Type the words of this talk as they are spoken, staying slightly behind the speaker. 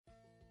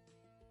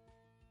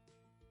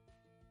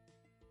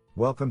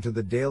Welcome to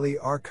the Daily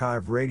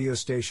Archive radio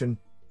station,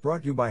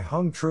 brought to you by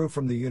Hung Tru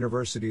from the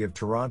University of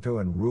Toronto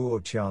and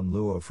Ruo Tian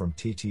Luo from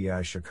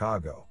TTI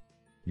Chicago.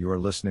 You are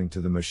listening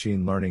to the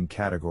Machine Learning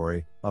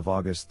category of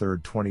August 3,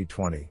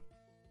 2020.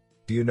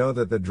 Do you know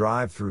that the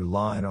drive-through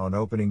line on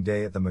opening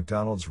day at the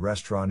McDonald's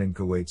restaurant in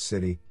Kuwait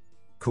City,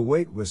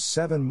 Kuwait was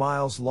 7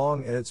 miles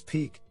long at its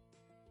peak?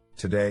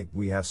 Today,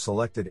 we have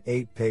selected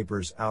 8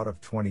 papers out of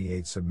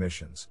 28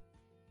 submissions.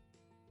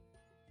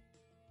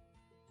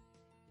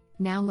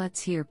 Now let's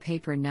hear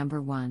paper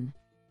number 1.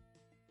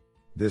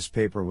 This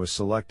paper was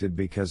selected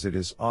because it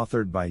is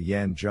authored by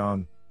Yan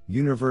Zhang,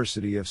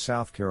 University of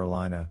South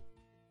Carolina,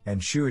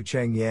 and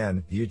Shuicheng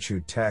Yan,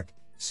 Yichu Tech,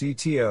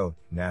 CTO,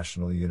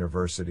 National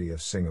University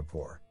of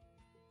Singapore.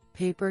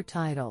 Paper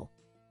title: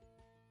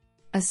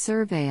 A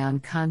Survey on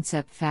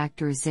Concept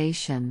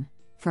Factorization,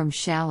 from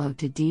Shallow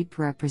to Deep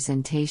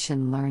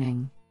Representation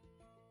Learning.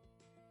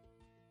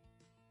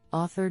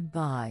 Authored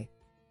by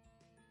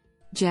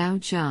Zhao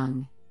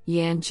Zhang,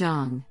 Yan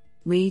Zhang,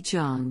 Li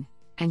Zhang,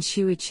 and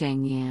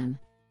Shuicheng Yan.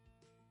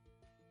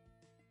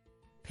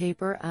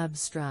 Paper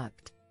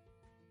abstract: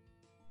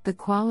 The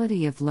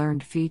quality of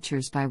learned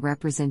features by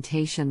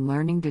representation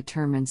learning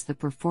determines the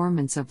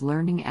performance of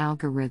learning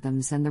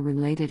algorithms and the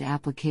related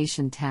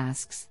application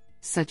tasks,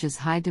 such as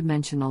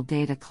high-dimensional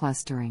data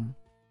clustering.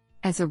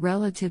 As a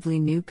relatively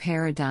new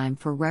paradigm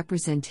for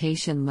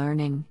representation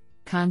learning,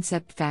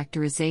 concept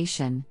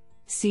factorization,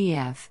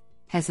 CF,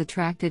 has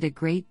attracted a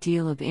great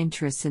deal of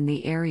interest in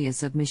the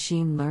areas of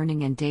machine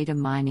learning and data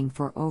mining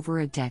for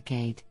over a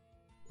decade.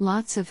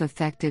 Lots of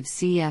effective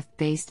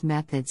CF-based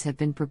methods have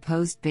been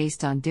proposed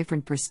based on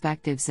different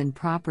perspectives and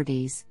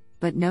properties,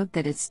 but note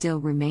that it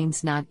still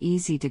remains not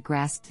easy to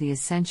grasp the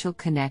essential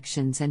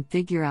connections and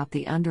figure out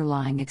the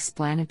underlying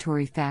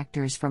explanatory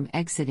factors from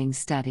existing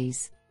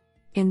studies.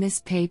 In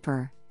this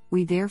paper,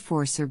 we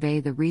therefore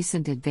survey the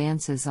recent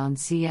advances on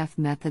CF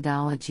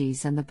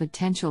methodologies and the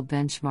potential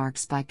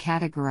benchmarks by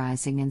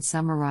categorizing and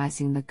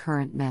summarizing the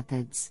current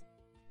methods.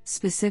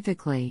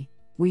 Specifically,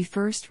 we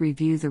first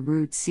review the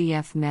root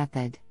CF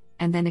method,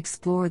 and then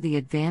explore the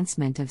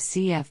advancement of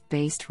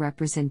CF-based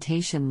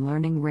representation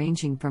learning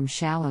ranging from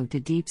shallow to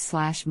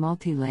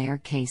deep/multi-layer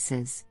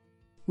cases.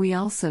 We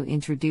also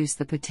introduce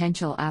the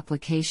potential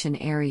application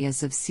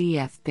areas of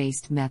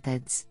CF-based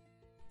methods.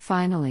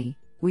 Finally,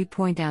 we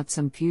point out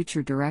some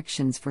future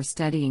directions for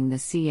studying the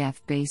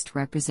CF-based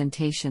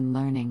representation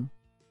learning.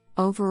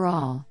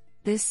 Overall,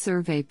 this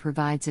survey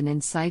provides an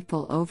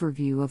insightful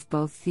overview of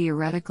both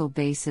theoretical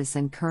basis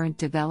and current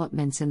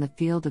developments in the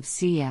field of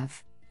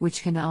CF,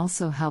 which can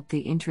also help the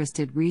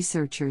interested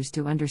researchers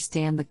to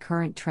understand the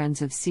current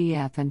trends of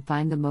CF and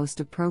find the most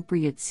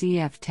appropriate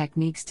CF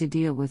techniques to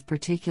deal with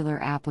particular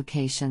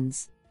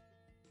applications.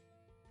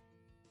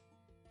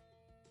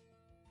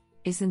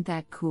 Isn't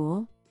that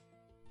cool?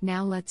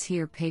 Now let's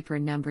hear paper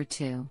number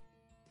 2.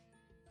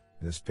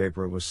 This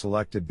paper was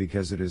selected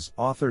because it is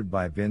authored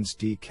by Vince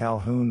D.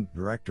 Calhoun,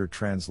 Director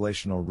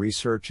Translational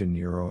Research in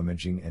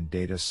Neuroimaging and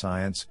Data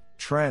Science,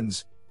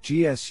 Trends,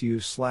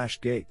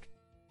 GSU/GAIC.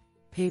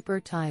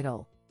 Paper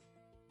title: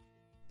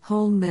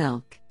 Whole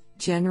Milk,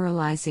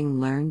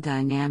 Generalizing Learned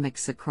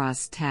Dynamics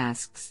Across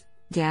Tasks,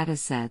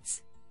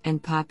 Datasets,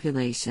 and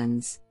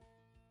Populations.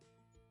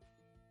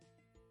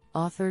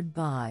 Authored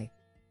by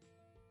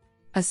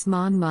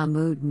Usman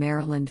Mahmoud,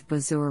 Maryland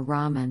Bazur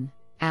Rahman,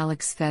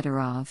 Alex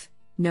Fedorov,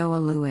 Noah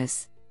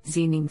Lewis,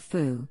 Zining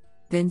Fu,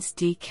 Vince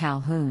D.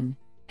 Calhoun,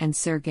 and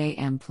Sergey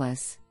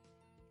Emplis.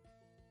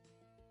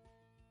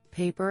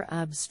 Paper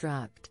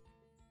abstract: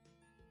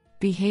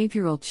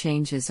 Behavioral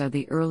changes are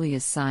the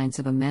earliest signs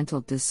of a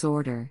mental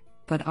disorder,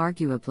 but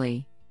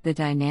arguably, the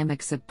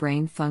dynamics of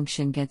brain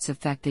function gets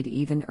affected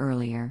even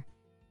earlier.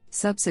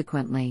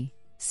 Subsequently,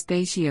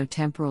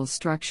 spatiotemporal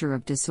structure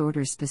of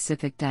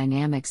disorder-specific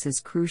dynamics is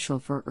crucial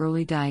for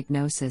early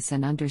diagnosis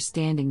and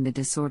understanding the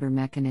disorder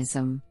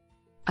mechanism.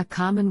 A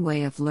common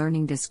way of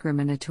learning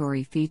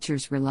discriminatory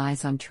features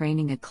relies on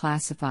training a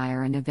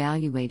classifier and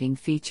evaluating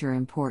feature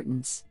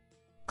importance.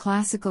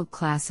 Classical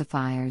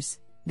classifiers,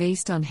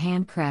 based on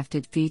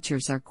handcrafted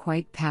features, are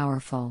quite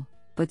powerful,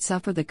 but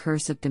suffer the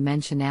curse of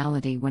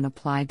dimensionality when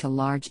applied to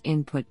large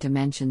input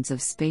dimensions of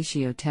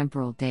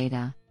spatiotemporal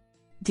data.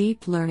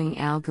 Deep learning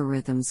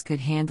algorithms could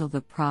handle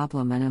the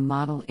problem, and a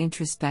model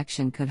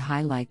introspection could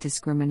highlight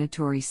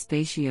discriminatory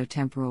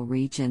spatiotemporal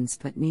regions,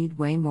 but need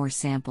way more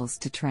samples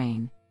to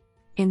train.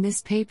 In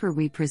this paper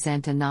we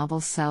present a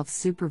novel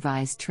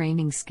self-supervised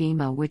training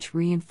schema which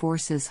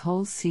reinforces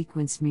whole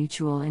sequence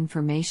mutual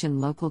information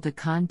local to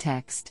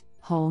context,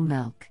 whole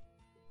milk.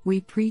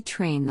 We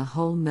pre-train the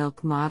whole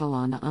milk model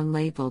on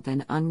unlabeled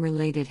and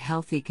unrelated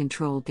healthy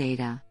control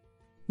data.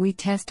 We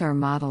test our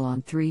model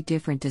on 3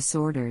 different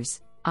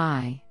disorders: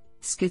 I,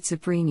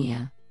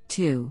 schizophrenia,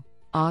 2,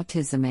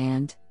 autism,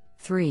 and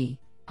 3,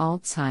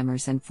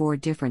 Alzheimer's, and 4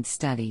 different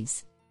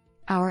studies.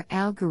 Our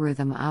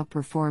algorithm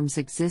outperforms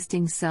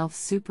existing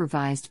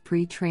self-supervised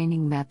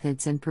pre-training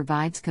methods and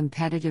provides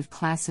competitive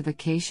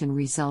classification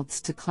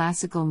results to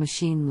classical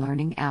machine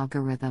learning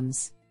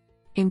algorithms.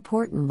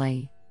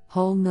 Importantly,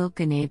 Whole milk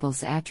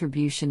enables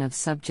attribution of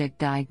subject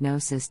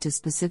diagnosis to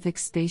specific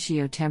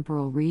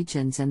spatiotemporal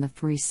regions and the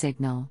free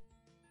signal.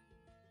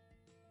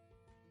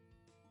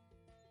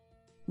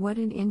 What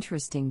an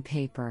interesting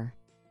paper.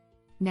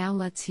 Now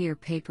let's hear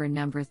paper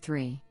number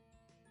 3.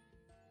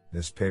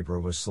 This paper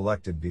was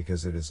selected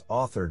because it is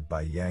authored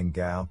by Yang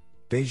Gao,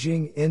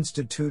 Beijing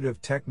Institute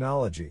of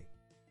Technology,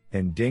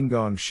 and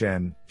Dinggong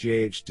Shen,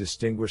 JH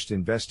Distinguished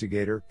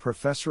Investigator,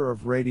 Professor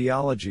of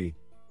Radiology,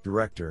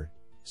 Director,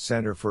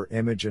 Center for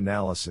Image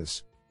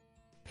Analysis.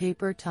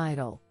 Paper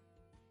title: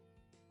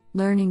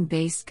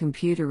 Learning-Based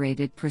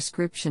Computer-Aided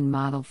Prescription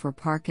Model for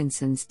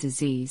Parkinson's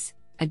Disease,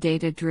 a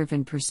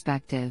Data-Driven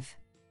Perspective.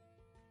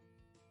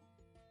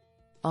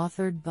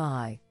 Authored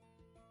by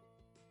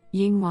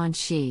Yingwan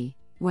Shi,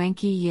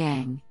 Wenqi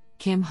Yang,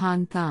 Kim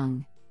Han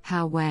Thung,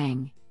 Hao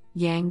Wang,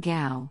 Yang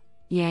Gao,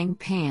 Yang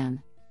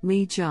Pan,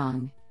 Li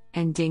Zhang,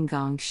 and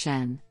Dinggong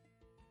Shen.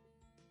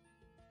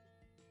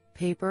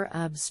 Paper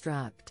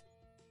abstract: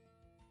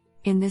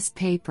 In this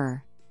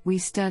paper, we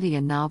study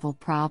a novel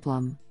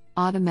problem,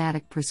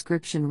 automatic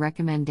prescription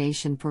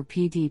recommendation for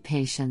PD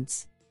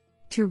patients.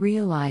 To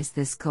realize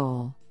this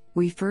goal,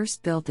 we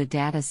first built a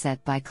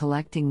dataset by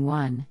collecting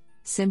 1.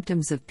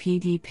 Symptoms of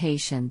PD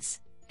patients,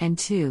 and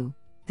 2.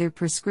 Their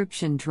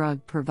prescription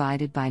drug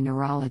provided by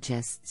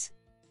neurologists.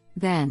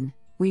 Then,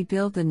 we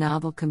build a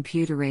novel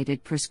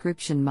computer-aided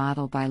prescription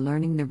model by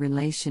learning the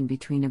relation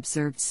between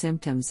observed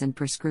symptoms and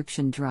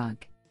prescription drug.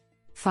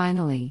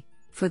 Finally,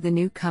 for the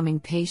new coming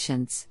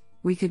patients,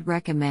 we could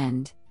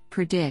recommend,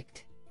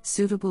 predict,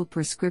 suitable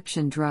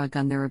prescription drug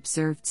on their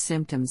observed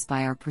symptoms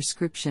by our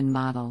prescription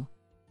model.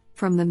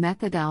 From the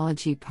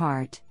methodology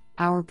part,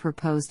 our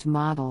proposed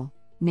model,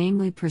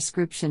 namely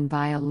prescription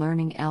via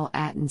learning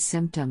L-Aten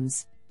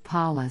symptoms,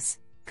 POLIS,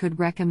 could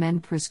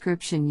recommend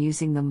prescription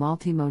using the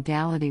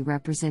multimodality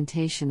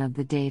representation of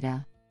the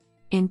data.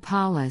 In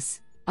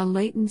POLIS, a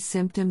latent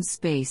symptom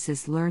space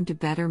is learned to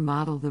better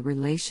model the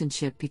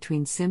relationship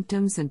between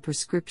symptoms and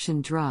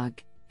prescription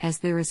drug, as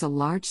there is a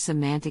large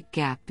semantic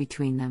gap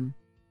between them.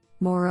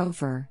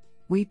 Moreover,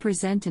 we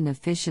present an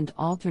efficient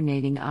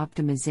alternating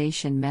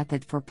optimization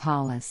method for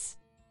POLIS.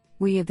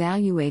 We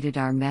evaluated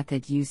our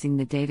method using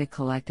the data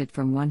collected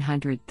from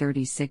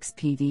 136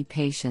 PD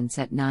patients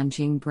at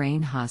Nanjing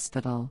Brain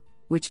Hospital,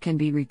 which can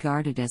be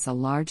regarded as a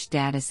large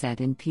dataset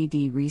in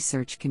PD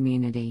research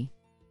community.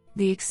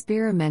 The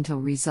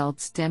experimental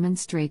results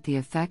demonstrate the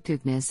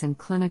effectiveness and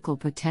clinical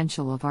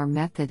potential of our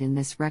method in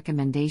this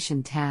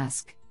recommendation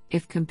task,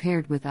 if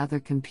compared with other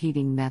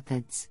competing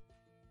methods.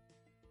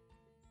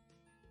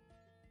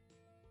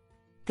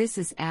 This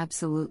is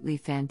absolutely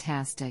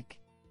fantastic.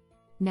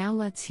 Now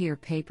let's hear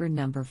paper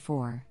number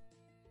 4.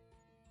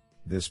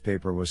 This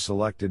paper was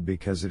selected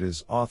because it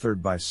is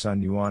authored by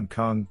Sun Yuan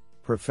Kung,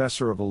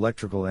 Professor of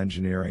Electrical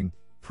Engineering,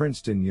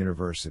 Princeton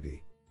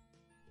University.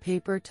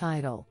 Paper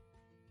title: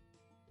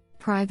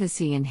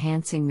 Privacy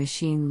Enhancing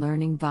Machine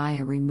Learning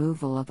via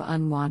Removal of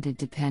Unwanted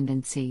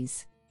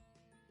Dependencies.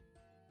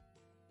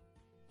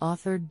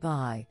 Authored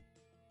by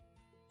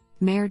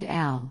Merd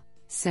Al,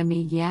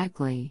 Semi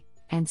Yagli,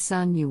 and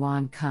Sun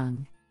Yuan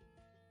Kung.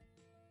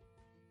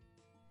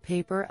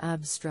 Paper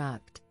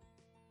abstract: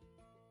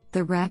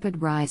 The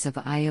rapid rise of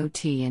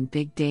IoT and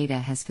big data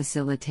has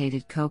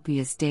facilitated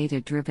copious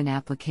data-driven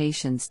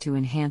applications to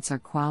enhance our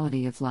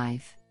quality of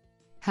life.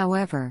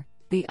 However,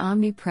 the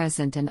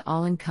omnipresent and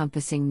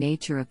all-encompassing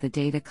nature of the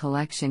data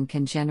collection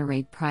can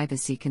generate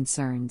privacy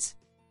concerns.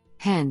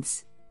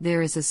 Hence,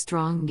 there is a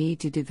strong need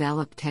to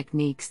develop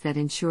techniques that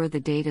ensure the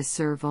data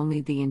serve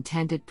only the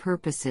intended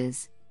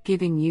purposes,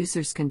 giving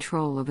users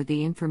control over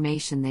the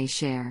information they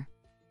share.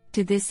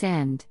 To this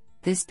end,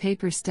 this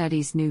paper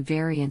studies new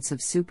variants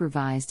of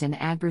supervised and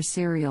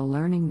adversarial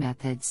learning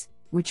methods,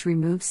 which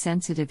remove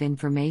sensitive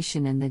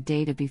information in the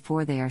data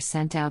before they are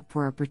sent out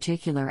for a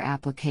particular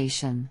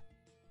application.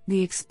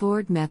 The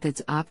explored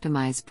methods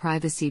optimize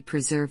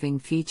privacy-preserving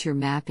feature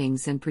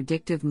mappings and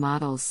predictive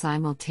models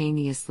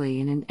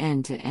simultaneously in an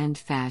end-to-end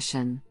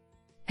fashion.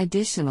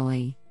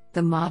 Additionally,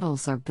 the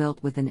models are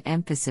built with an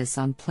emphasis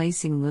on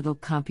placing little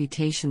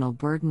computational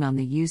burden on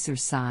the user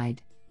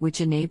side, which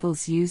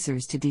enables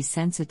users to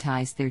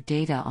desensitize their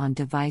data on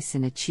device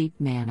in a cheap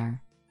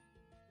manner.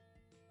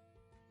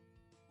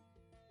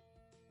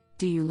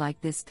 Do you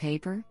like this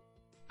paper?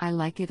 I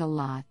like it a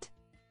lot.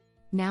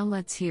 Now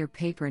let's hear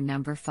paper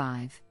number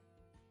 5.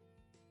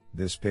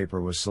 This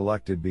paper was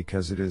selected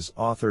because it is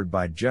authored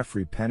by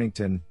Jeffrey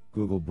Pennington,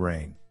 Google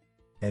Brain,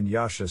 and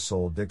Yasha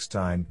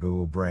Soldikstein,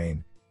 Google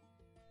Brain.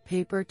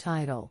 Paper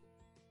title: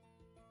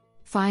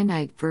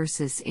 Finite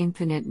versus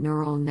Infinite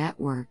Neural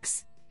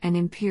Networks, an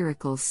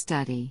Empirical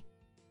Study.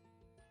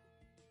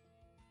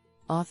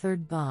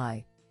 Authored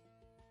by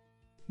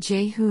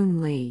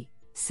Jae-Hoon Lee,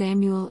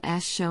 Samuel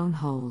S.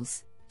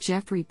 Schoenholz,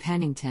 Jeffrey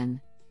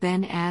Pennington,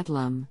 Ben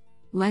Adlam,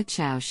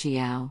 Lechao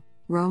Xiao,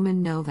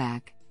 Roman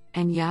Novak,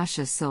 and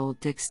Yasha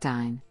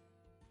Soldikstein.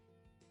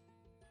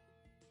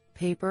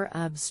 Paper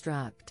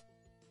abstract: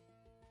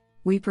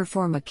 We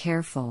perform a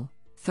careful,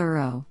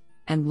 thorough,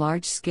 and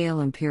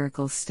large-scale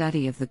empirical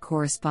study of the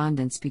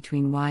correspondence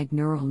between wide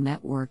neural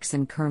networks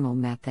and kernel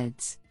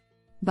methods.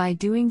 By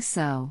doing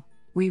so,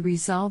 we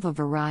resolve a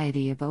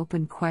variety of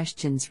open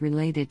questions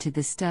related to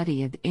the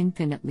study of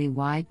infinitely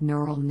wide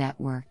neural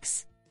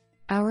networks.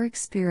 Our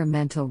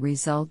experimental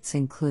results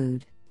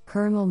include: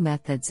 kernel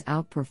methods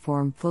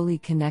outperform fully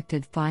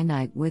connected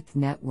finite-width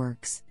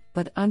networks,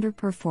 but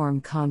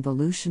underperform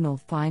convolutional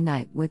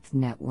finite-width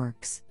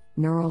networks.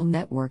 Neural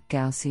network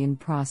Gaussian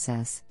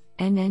process,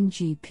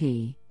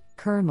 NNGP,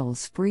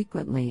 kernels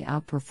frequently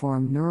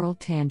outperform neural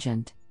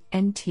tangent,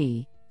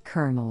 NT,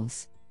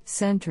 kernels.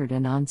 Centered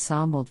and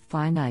ensembled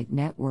finite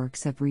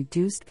networks have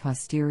reduced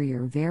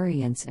posterior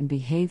variance and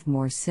behave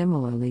more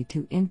similarly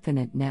to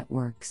infinite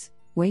networks.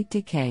 Weight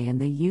decay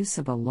and the use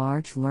of a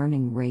large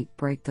learning rate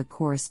break the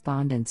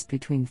correspondence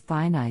between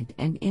finite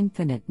and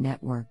infinite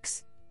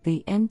networks.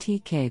 The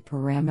NTK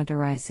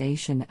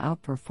parameterization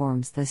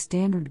outperforms the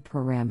standard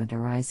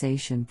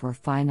parameterization for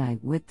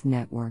finite-width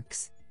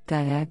networks.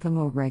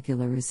 Diagonal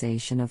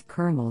regularization of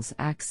kernels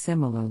acts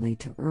similarly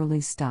to early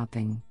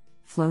stopping.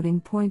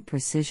 Floating point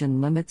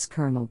precision limits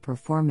kernel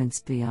performance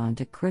beyond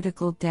a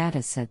critical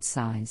dataset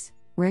size.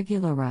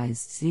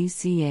 Regularized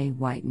ZCA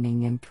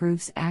whitening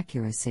improves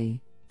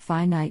accuracy.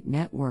 Finite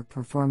network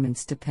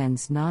performance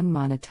depends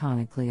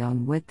non-monotonically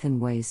on width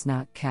in ways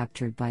not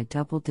captured by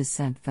double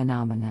descent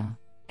phenomena.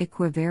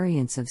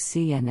 Equivariance of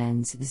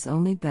CNNs is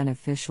only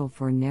beneficial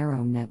for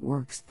narrow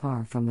networks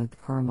far from the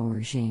kernel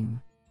regime.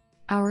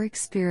 Our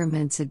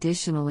experiments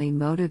additionally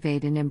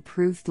motivate an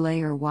improved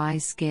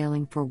layer-wise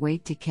scaling for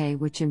weight decay,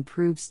 which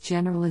improves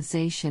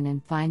generalization in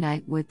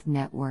finite-width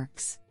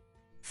networks.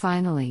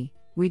 Finally,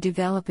 we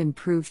develop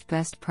improved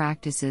best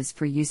practices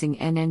for using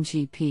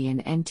NNGP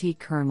and NT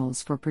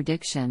kernels for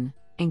prediction,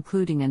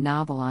 including a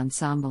novel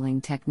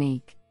ensembling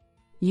technique.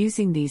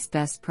 Using these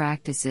best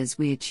practices,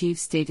 we achieve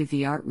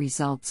state-of-the-art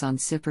results on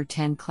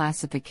CIFAR-10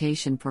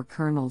 classification for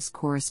kernels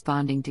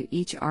corresponding to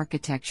each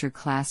architecture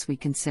class we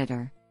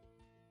consider.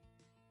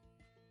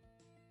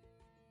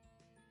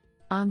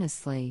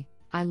 Honestly,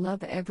 I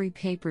love every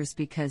papers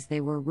because they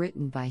were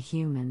written by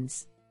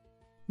humans.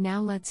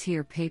 Now let's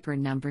hear paper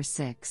number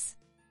 6.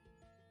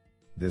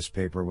 This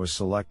paper was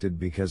selected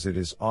because it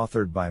is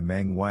authored by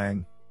Meng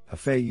Wang,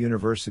 Hefei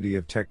University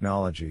of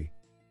Technology.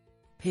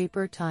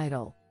 Paper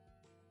title: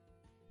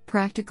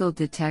 Practical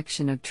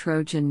Detection of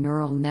Trojan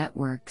Neural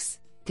Networks,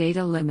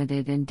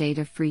 Data-Limited and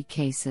Data-Free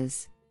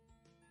Cases.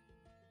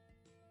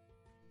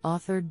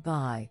 Authored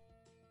by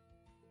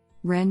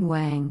Ren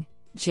Wang,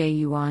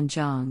 Jieyuan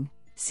Zhang,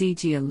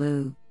 Sijia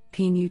Liu,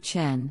 Pinyu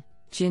Chen,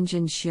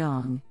 Jinjin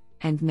Xiong,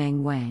 and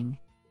Meng Wang.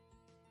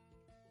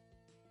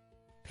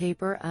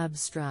 Paper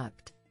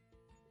abstract: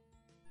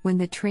 When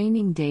the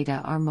training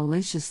data are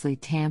maliciously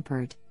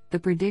tampered, the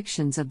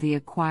predictions of the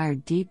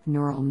acquired deep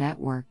neural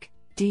network,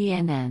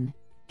 DNN,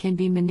 can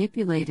be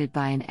manipulated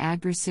by an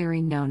adversary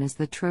known as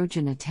the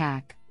Trojan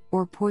attack,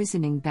 or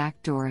poisoning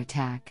backdoor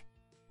attack.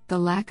 The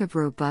lack of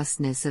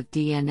robustness of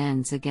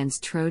DNNs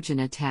against Trojan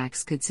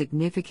attacks could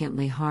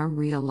significantly harm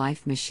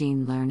real-life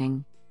machine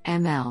learning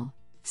 (ML)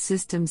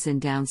 systems in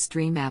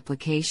downstream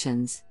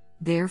applications,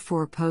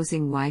 therefore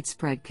posing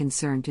widespread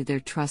concern to their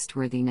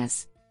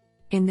trustworthiness.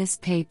 In this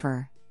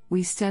paper,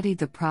 we studied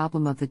the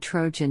problem of the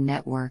Trojan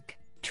network,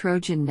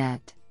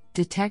 TrojanNet,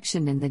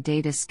 detection in the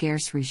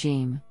data-scarce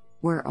regime,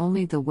 where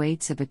only the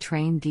weights of a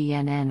trained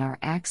DNN are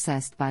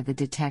accessed by the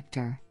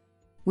detector.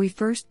 We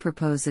first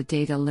propose a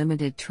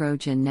data-limited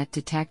Trojan net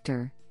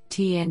detector,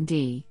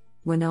 TND,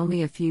 when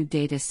only a few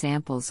data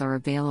samples are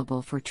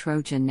available for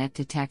Trojan net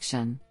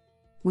detection.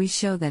 We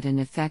show that an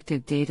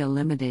effective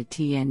data-limited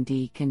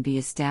TND can be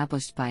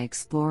established by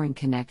exploring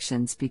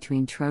connections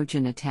between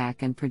Trojan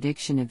attack and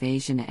prediction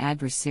evasion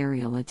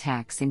adversarial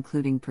attacks,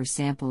 including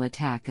per-sample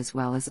attack as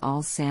well as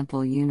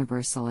all-sample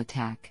universal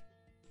attack.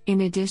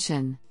 In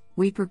addition,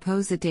 we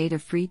propose a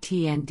data-free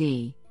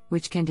TND,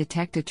 which can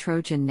detect a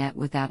Trojan net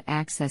without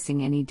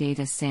accessing any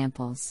data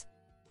samples.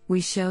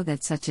 We show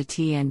that such a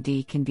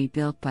TND can be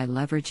built by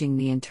leveraging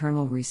the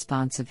internal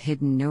response of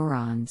hidden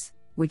neurons,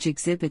 which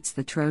exhibits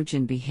the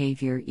Trojan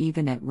behavior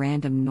even at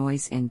random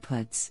noise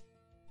inputs.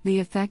 The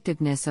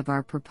effectiveness of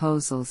our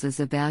proposals is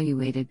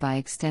evaluated by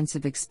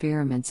extensive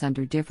experiments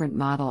under different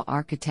model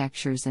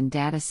architectures and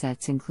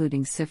datasets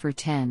including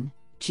CIFAR-10,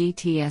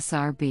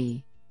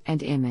 GTSRB,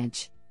 and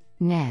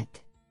ImageNet.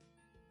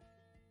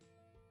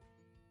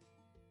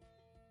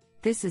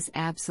 This is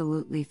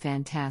absolutely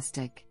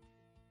fantastic.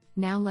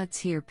 Now let's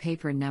hear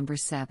paper number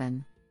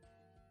 7.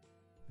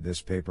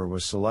 This paper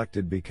was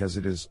selected because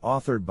it is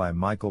authored by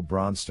Michael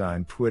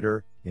Bronstein,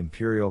 Twitter,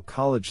 Imperial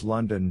College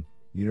London,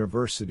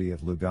 University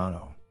of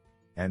Lugano,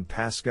 and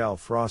Pascal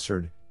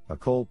Frossard,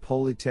 École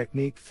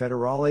Polytechnique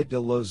Fédérale de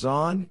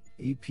Lausanne,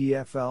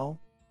 EPFL.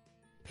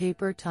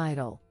 Paper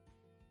title: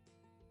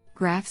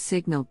 Graph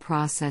Signal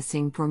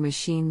Processing for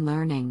Machine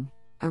Learning,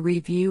 a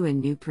Review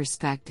in New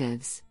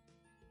Perspectives.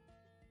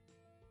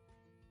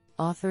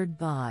 Authored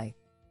by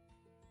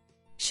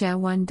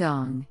Xiaowen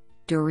Dong,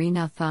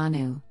 Dorina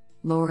Thanu,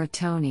 Laura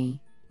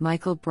Tony,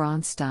 Michael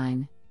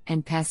Bronstein,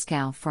 and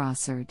Pascal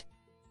Frossard.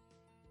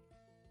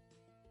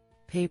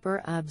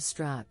 Paper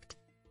abstract.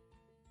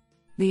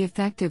 The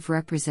effective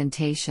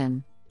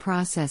representation,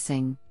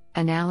 processing,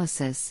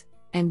 analysis,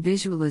 and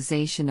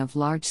visualization of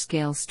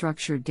large-scale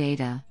structured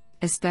data,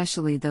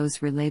 especially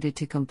those related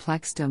to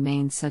complex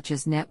domains such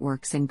as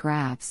networks and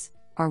graphs,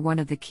 are one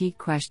of the key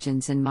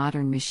questions in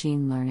modern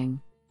machine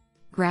learning.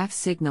 Graph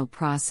Signal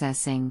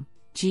Processing,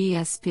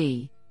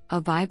 GSP,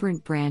 a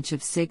vibrant branch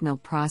of signal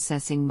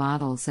processing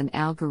models and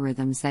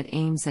algorithms that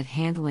aims at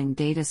handling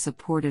data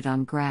supported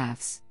on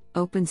graphs,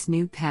 opens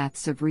new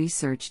paths of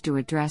research to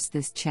address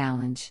this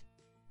challenge.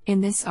 In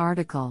this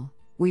article,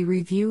 we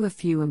review a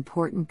few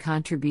important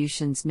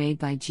contributions made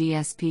by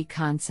GSP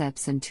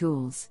concepts and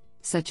tools,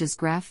 such as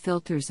graph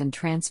filters and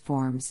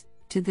transforms,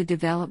 to the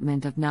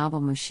development of novel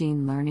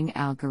machine learning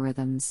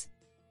algorithms.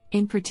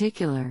 In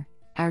particular,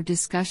 our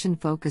discussion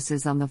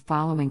focuses on the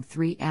following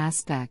three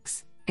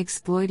aspects: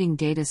 exploiting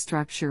data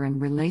structure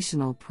and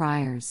relational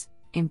priors,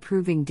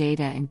 improving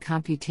data and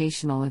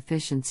computational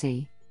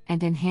efficiency,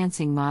 and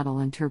enhancing model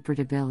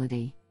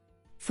interpretability.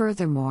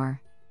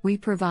 Furthermore, we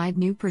provide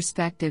new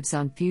perspectives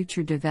on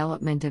future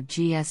development of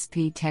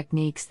GSP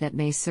techniques that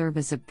may serve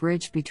as a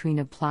bridge between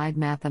applied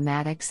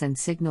mathematics and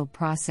signal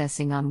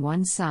processing on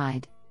one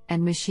side,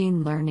 and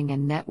machine learning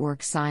and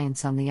network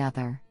science on the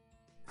other.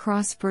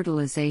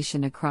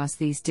 Cross-fertilization across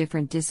these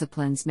different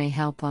disciplines may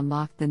help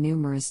unlock the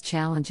numerous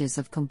challenges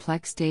of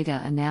complex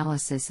data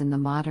analysis in the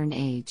modern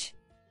age.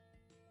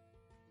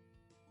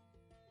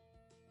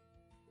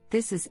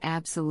 This is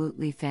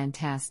absolutely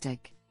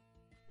fantastic.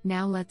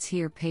 Now let's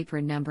hear paper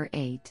number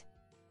 8.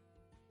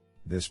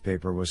 This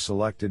paper was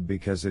selected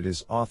because it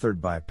is authored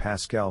by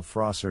Pascal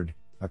Frossard,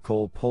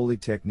 École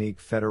Polytechnique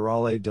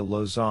Fédérale de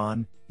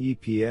Lausanne,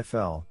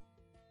 EPFL.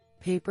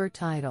 Paper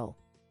title: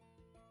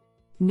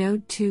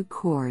 Node 2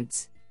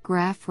 Chords,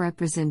 Graph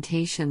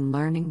Representation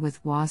Learning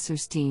with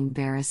Wasserstein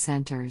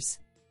Barycenters.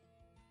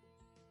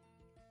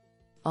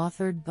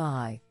 Authored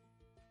by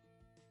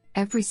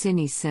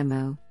Efrosini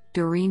Simou,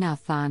 Dorina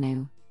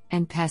Thanu,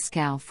 and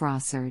Pascal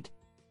Frossard.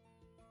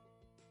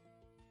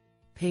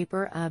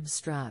 Paper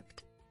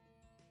abstract.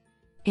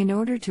 In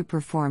order to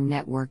perform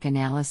network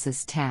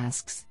analysis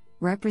tasks,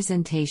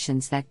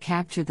 representations that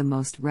capture the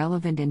most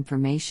relevant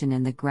information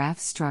in the graph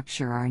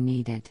structure are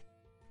needed.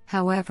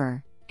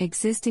 However,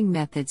 existing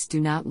methods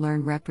do not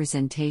learn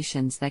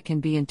representations that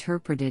can be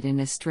interpreted in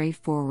a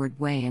straightforward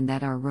way and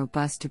that are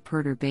robust to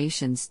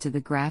perturbations to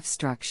the graph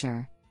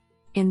structure.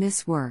 In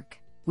this work,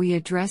 we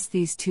address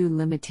these two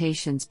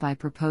limitations by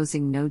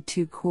proposing Node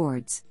 2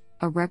 Chords,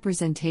 a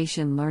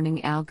representation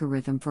learning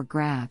algorithm for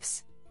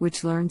graphs,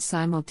 which learns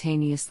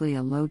simultaneously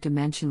a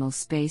low-dimensional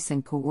space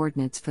and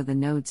coordinates for the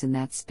nodes in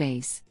that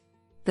space.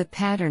 The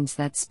patterns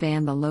that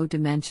span the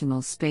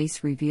low-dimensional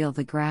space reveal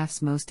the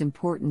graph's most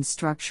important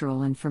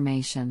structural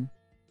information.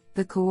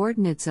 The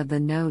coordinates of the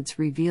nodes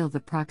reveal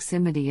the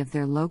proximity of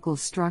their local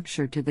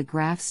structure to the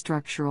graph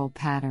structural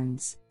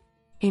patterns.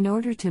 In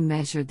order to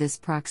measure this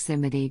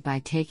proximity by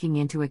taking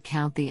into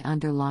account the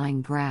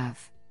underlying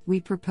graph, we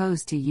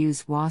propose to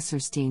use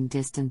Wasserstein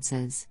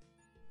distances.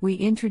 We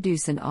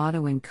introduce an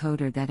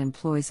autoencoder that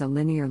employs a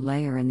linear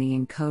layer in the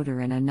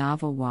encoder and a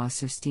novel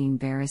Wasserstein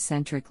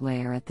barycentric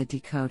layer at the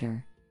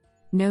decoder.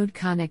 Node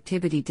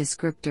connectivity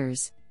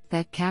descriptors,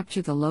 that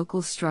capture the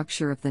local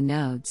structure of the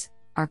nodes,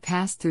 are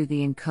passed through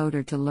the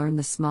encoder to learn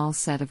the small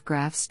set of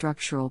graph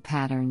structural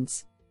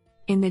patterns.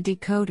 In the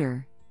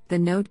decoder, the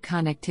node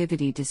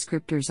connectivity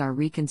descriptors are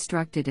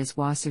reconstructed as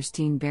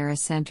Wasserstein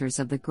barycenters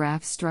of the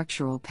graph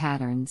structural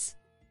patterns.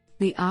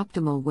 The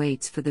optimal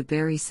weights for the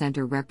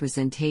barycenter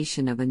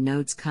representation of a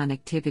node's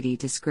connectivity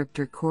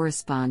descriptor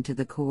correspond to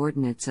the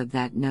coordinates of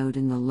that node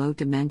in the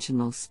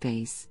low-dimensional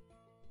space.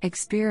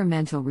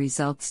 Experimental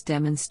results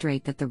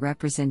demonstrate that the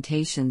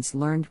representations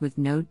learned with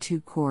Node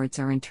 2 Chords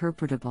are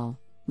interpretable,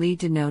 lead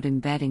to node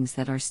embeddings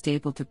that are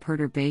stable to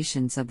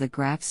perturbations of the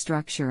graph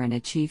structure, and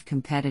achieve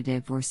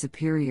competitive or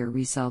superior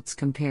results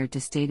compared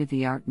to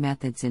state-of-the-art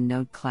methods in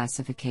node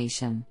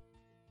classification.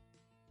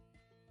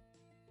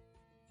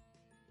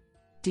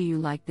 Do you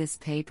like this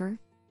paper?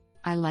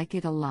 I like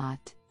it a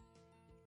lot.